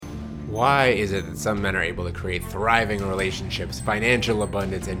Why is it that some men are able to create thriving relationships, financial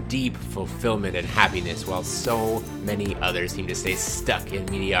abundance, and deep fulfillment and happiness, while so many others seem to stay stuck in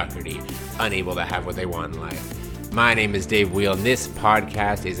mediocrity, unable to have what they want in life? My name is Dave Wheel, and this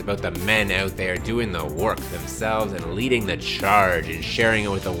podcast is about the men out there doing the work themselves and leading the charge and sharing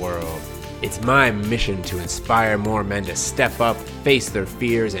it with the world. It's my mission to inspire more men to step up, face their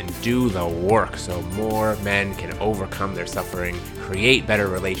fears, and do the work so more men can overcome their suffering, create better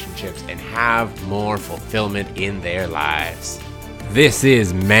relationships, and have more fulfillment in their lives. This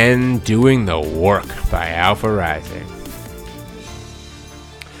is Men Doing the Work by Alpha Rising.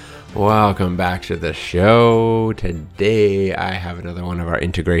 Welcome back to the show. Today I have another one of our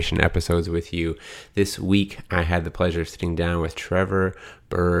integration episodes with you. This week I had the pleasure of sitting down with Trevor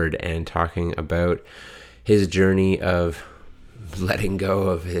Bird and talking about his journey of letting go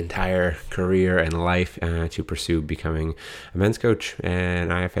of his entire career and life to pursue becoming a men's coach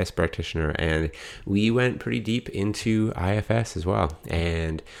and IFS practitioner. And we went pretty deep into IFS as well.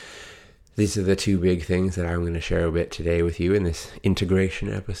 And these are the two big things that I'm going to share a bit today with you in this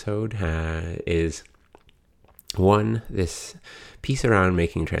integration episode. Is one, this piece around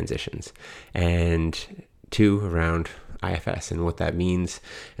making transitions, and two, around IFS and what that means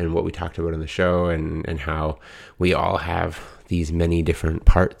and what we talked about on the show, and how we all have these many different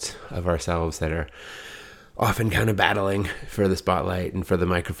parts of ourselves that are often kind of battling for the spotlight and for the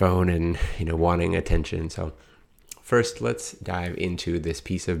microphone and, wanting attention. So first, let's dive into this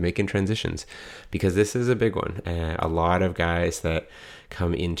piece of making transitions, because this is a big one. A lot of guys that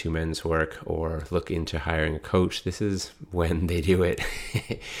come into men's work or look into hiring a coach, this is when they do it.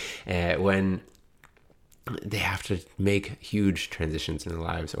 When they have to make huge transitions in their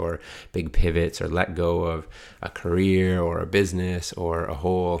lives, or big pivots, or let go of a career or a business or a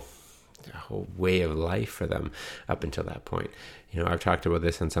whole way of life for them up until that point. I've talked about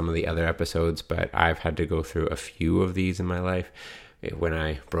this on some of the other episodes, but I've had to go through a few of these in my life. When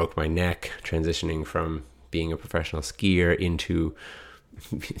I broke my neck, transitioning from being a professional skier into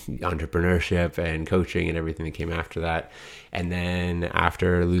entrepreneurship and coaching and everything that came after that. And then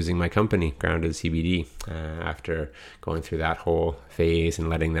after losing my company, Grounded CBD, after going through that whole phase and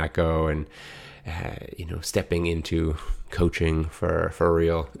letting that go, and stepping into coaching for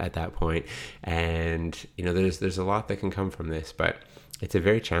real at that point. And there's a lot that can come from this, but it's a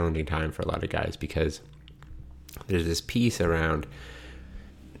very challenging time for a lot of guys, because there's this piece around,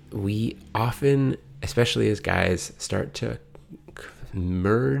 we often, especially as guys, start to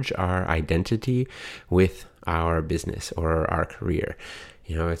merge our identity with our business or our career.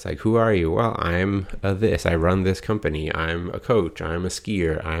 It's like, who are you? Well, I'm this. I run this company. I'm a coach. I'm a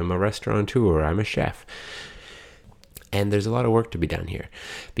skier. I'm a restaurateur. I'm a chef. And there's a lot of work to be done here,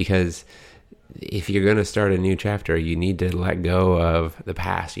 because if you're going to start a new chapter, you need to let go of the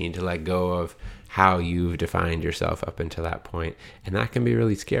past. You need to let go of how you've defined yourself up until that point. And that can be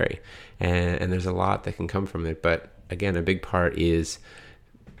really scary. And there's a lot that can come from it. But again, a big part is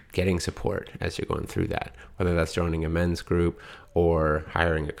getting support as you're going through that, whether that's joining a men's group or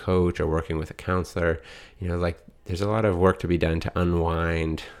hiring a coach or working with a counselor. There's a lot of work to be done to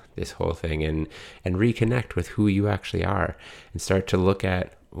unwind this whole thing and reconnect with who you actually are, and start to look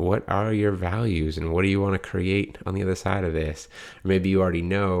at what are your values and what do you want to create on the other side of this. Or maybe you already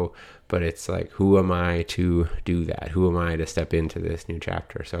know, but it's like, who am I to do that? Who am I to step into this new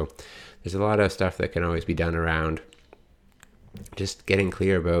chapter? So there's a lot of stuff that can always be done around just getting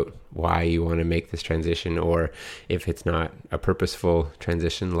clear about why you want to make this transition, or if it's not a purposeful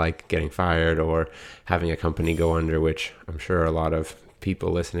transition, like getting fired or having a company go under, which I'm sure a lot of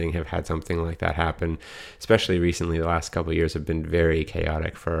people listening have had something like that happen. Especially recently, the last couple of years have been very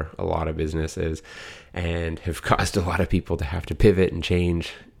chaotic for a lot of businesses and have caused a lot of people to have to pivot and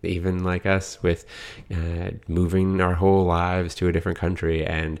change, even like us, with moving our whole lives to a different country,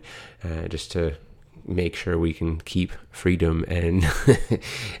 and just to make sure we can keep freedom and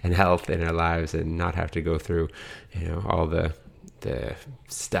and health in our lives, and not have to go through all the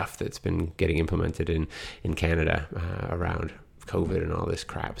stuff that's been getting implemented in Canada around COVID and all this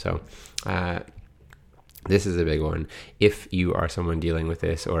crap. So this is a big one. If you are someone dealing with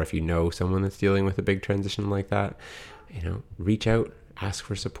this, or if you know someone that's dealing with a big transition like that, reach out, ask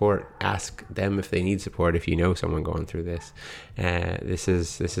for support, ask them if they need support. If you know someone going through this, this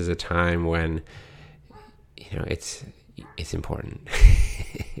is a time when it's important.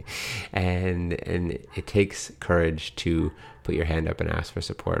 and it takes courage to put your hand up and ask for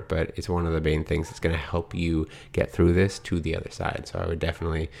support, but it's one of the main things that's going to help you get through this to the other side. So I would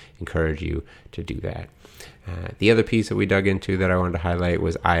definitely encourage you to do that. The other piece that we dug into that I wanted to highlight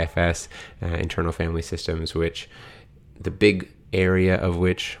was IFS, internal family systems, which the big area of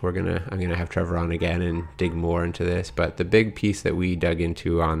which I'm gonna have Trevor on again and dig more into this. But the big piece that we dug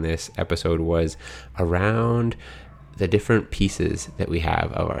into on this episode was around the different pieces that we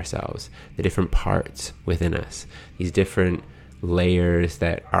have of ourselves, the different parts within us, these different layers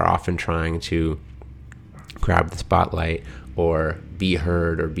that are often trying to grab the spotlight or be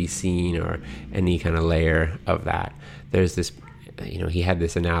heard or be seen or any kind of layer of that. There's this, he had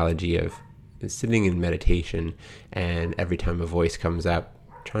this analogy of sitting in meditation, and every time a voice comes up,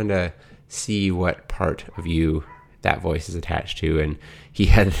 trying to see what part of you that voice is attached to. And he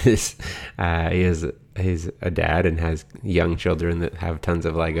had this, he's a dad and has young children that have tons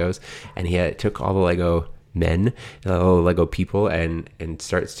of Legos, and he took all the Lego men, all the Lego people, and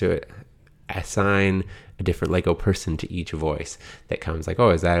starts to assign a different Lego person to each voice that comes. Like,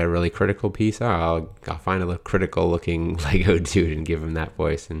 oh, is that a really critical piece? Oh, I'll find a critical looking Lego dude and give him that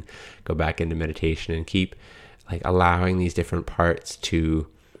voice, and go back into meditation and keep like allowing these different parts to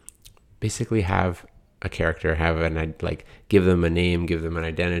basically have a character, give them a name, give them an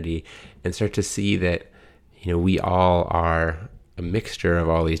identity, and start to see that, we all are a mixture of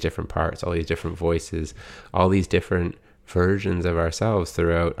all these different parts, all these different voices, all these different versions of ourselves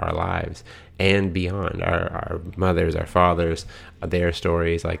throughout our lives and beyond. Our mothers, our fathers, their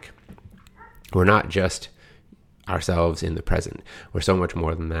stories. Like, we're not just ourselves in the present. We're so much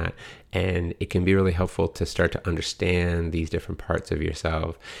more than that. And it can be really helpful to start to understand these different parts of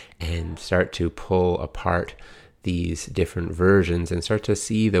yourself and start to pull apart these different versions and start to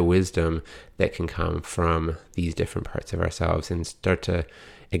see the wisdom that can come from these different parts of ourselves, and start to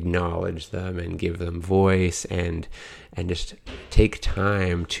acknowledge them and give them voice, and just take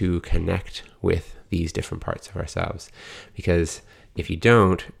time to connect with these different parts of ourselves. Because if you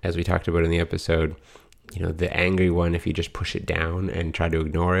don't, as we talked about in the episode, the angry one, if you just push it down and try to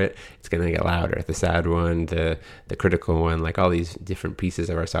ignore it, it's going to get louder. The sad one, the critical one, like all these different pieces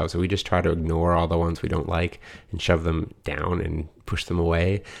of ourselves. So we just try to ignore all the ones we don't like and shove them down and push them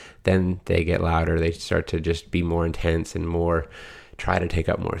away. Then they get louder. They start to just be more intense and more try to take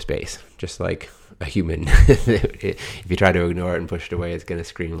up more space, just like a human. If you try to ignore it and push it away, it's going to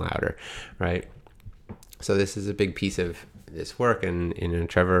scream louder, right? So this is a big piece of this work, and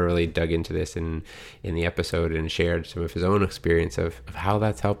Trevor really dug into this in the episode and shared some of his own experience of how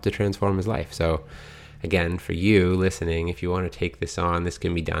that's helped to transform his life. So again, for you listening, if you want to take this on, this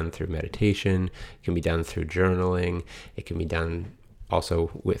can be done through meditation, it can be done through journaling, it can be done also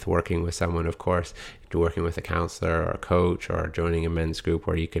with working with someone, of course, working with a counselor or a coach, or joining a men's group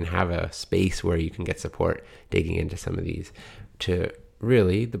where you can have a space where you can get support digging into some of these. To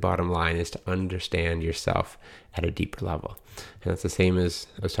really, the bottom line is to understand yourself at a deeper level. And that's the same as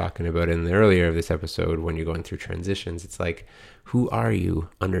I was talking about in the earlier of this episode when you're going through transitions. It's like, who are you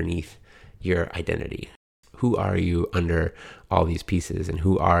underneath your identity? Who are you under all these pieces? And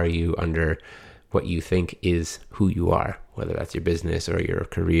who are you under what you think is who you are, whether that's your business or your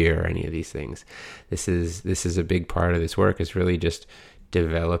career or any of these things. This is a big part of this work, is really just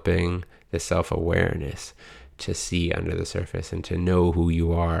developing the self-awareness to see under the surface and to know who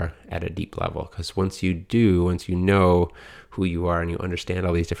you are at a deep level. Because once you know who you are and you understand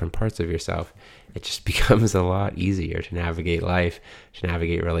all these different parts of yourself, it just becomes a lot easier to navigate life, to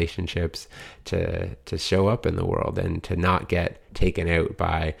navigate relationships, to show up in the world, and to not get taken out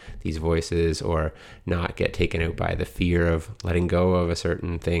by these voices, or not get taken out by the fear of letting go of a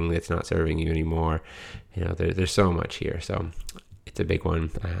certain thing that's not serving you anymore. There's so much here. So it's a big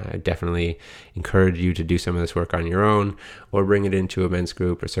one. I definitely encourage you to do some of this work on your own, or bring it into a men's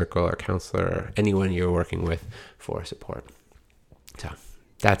group or circle or counselor or anyone you're working with for support. So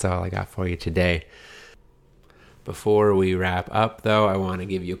that's all I got for you today. Before we wrap up, though, I want to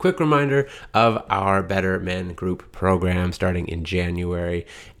give you a quick reminder of our Better Men Group program starting in January,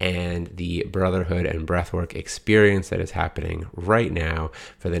 and the Brotherhood and Breathwork experience that is happening right now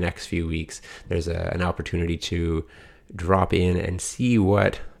for the next few weeks. There's an opportunity to drop in and see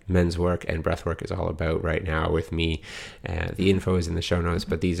what men's work and breathwork is all about right now with me. The info is in the show notes,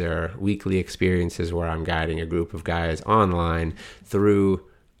 but these are weekly experiences where I'm guiding a group of guys online through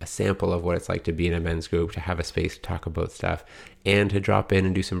a sample of what it's like to be in a men's group, to have a space to talk about stuff, and to drop in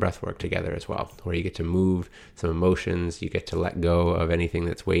and do some breath work together as well, where you get to move some emotions, you get to let go of anything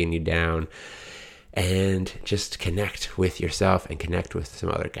that's weighing you down, and just connect with yourself and connect with some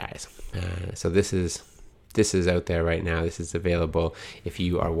other guys. So this is out there right now. This is available if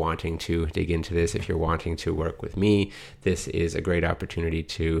you are wanting to dig into this. If you're wanting to work with me, this is a great opportunity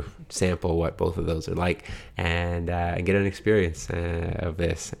to sample what both of those are like, and get an experience of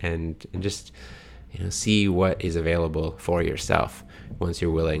this, and just see what is available for yourself once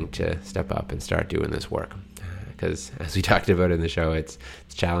you're willing to step up and start doing this work. because as we talked about in the show, it's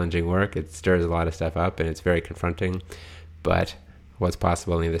challenging work. It stirs a lot of stuff up and it's very confronting, but what's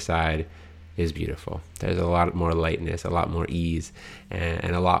possible on the other side is beautiful. There's a lot more lightness, a lot more ease,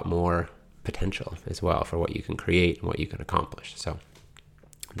 and a lot more potential as well for what you can create and what you can accomplish. So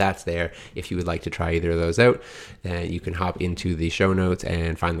that's there. If you would like to try either of those out, then you can hop into the show notes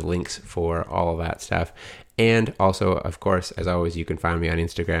and find the links for all of that stuff. And also, of course, as always, you can find me on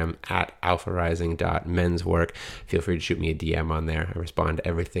Instagram at alpharising.menswork. Feel free to shoot me a DM on there. I respond to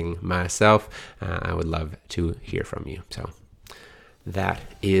everything myself. I would love to hear from you. So that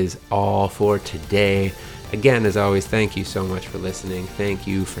is all for today. Again, as always, thank you so much for listening. Thank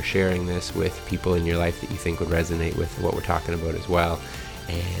you for sharing this with people in your life that you think would resonate with what we're talking about as well.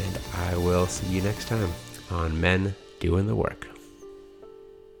 And I will see you next time on Men Doing the Work.